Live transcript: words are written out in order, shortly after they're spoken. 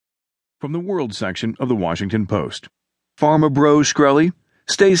From the World section of the Washington Post. Pharma bro Shkreli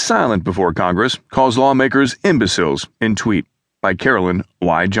stays silent before Congress, calls lawmakers imbeciles in tweet by Carolyn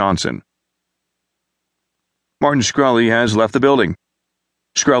Y. Johnson. Martin Shkreli has left the building.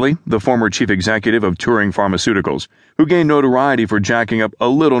 Shkreli, the former chief executive of Turing Pharmaceuticals, who gained notoriety for jacking up a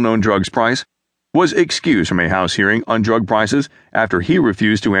little-known drug's price, was excused from a House hearing on drug prices after he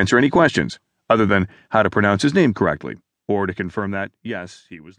refused to answer any questions, other than how to pronounce his name correctly, or to confirm that, yes, he was